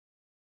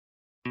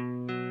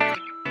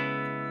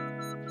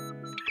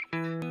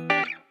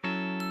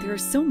There are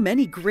so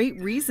many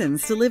great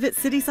reasons to live at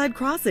Cityside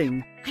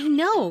Crossing. I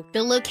know,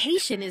 the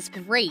location is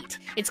great.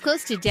 It's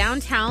close to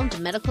downtown, the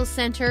medical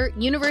center,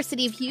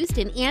 University of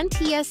Houston, and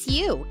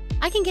TSU.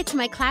 I can get to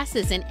my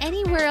classes and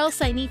anywhere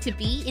else I need to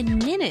be in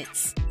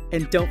minutes.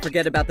 And don't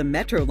forget about the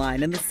Metro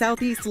line and the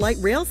Southeast Light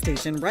Rail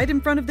Station right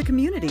in front of the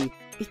community.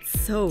 It's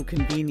so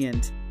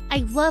convenient. I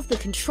love the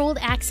controlled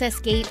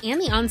access gate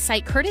and the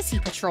on-site courtesy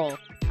patrol.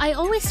 I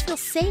always feel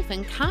safe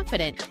and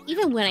confident,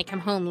 even when I come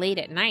home late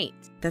at night.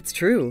 That's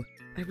true.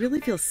 I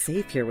really feel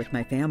safe here with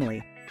my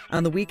family.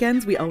 On the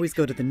weekends, we always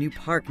go to the new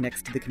park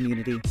next to the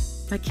community.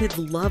 My kids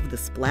love the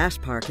splash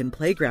park and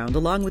playground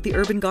along with the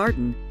urban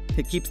garden.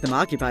 It keeps them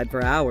occupied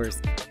for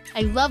hours.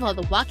 I love all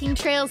the walking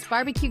trails,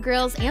 barbecue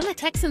grills, and the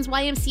Texans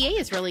YMCA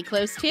is really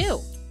close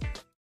too.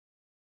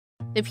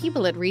 The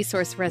people at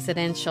Resource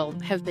Residential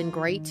have been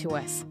great to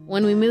us.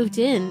 When we moved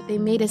in, they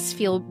made us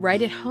feel right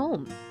at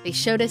home. They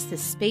showed us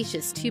this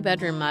spacious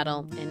 2-bedroom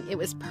model, and it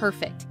was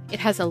perfect.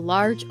 It has a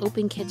large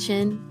open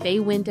kitchen,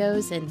 bay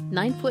windows, and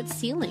 9-foot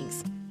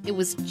ceilings. It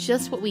was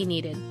just what we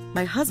needed.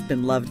 My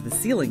husband loved the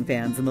ceiling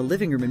fans in the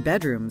living room and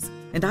bedrooms,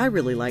 and I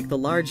really like the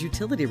large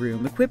utility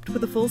room equipped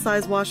with a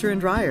full-size washer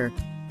and dryer.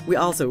 We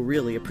also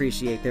really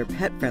appreciate their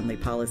pet-friendly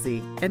policy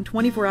and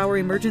 24-hour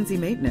emergency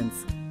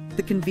maintenance.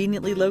 The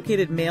conveniently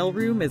located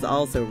mailroom is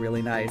also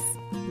really nice.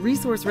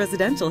 Resource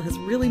Residential has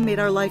really made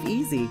our life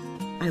easy.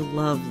 I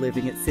love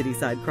living at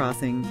Cityside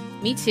Crossing.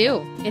 Me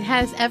too. It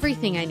has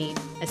everything I need.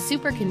 A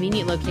super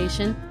convenient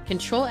location,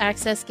 control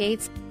access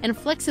gates, and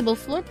flexible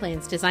floor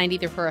plans designed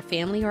either for a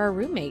family or a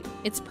roommate.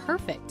 It's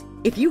perfect.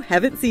 If you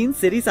haven't seen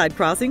Cityside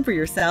Crossing for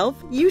yourself,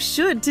 you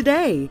should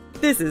today.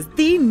 This is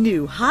the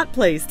new hot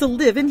place to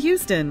live in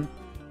Houston.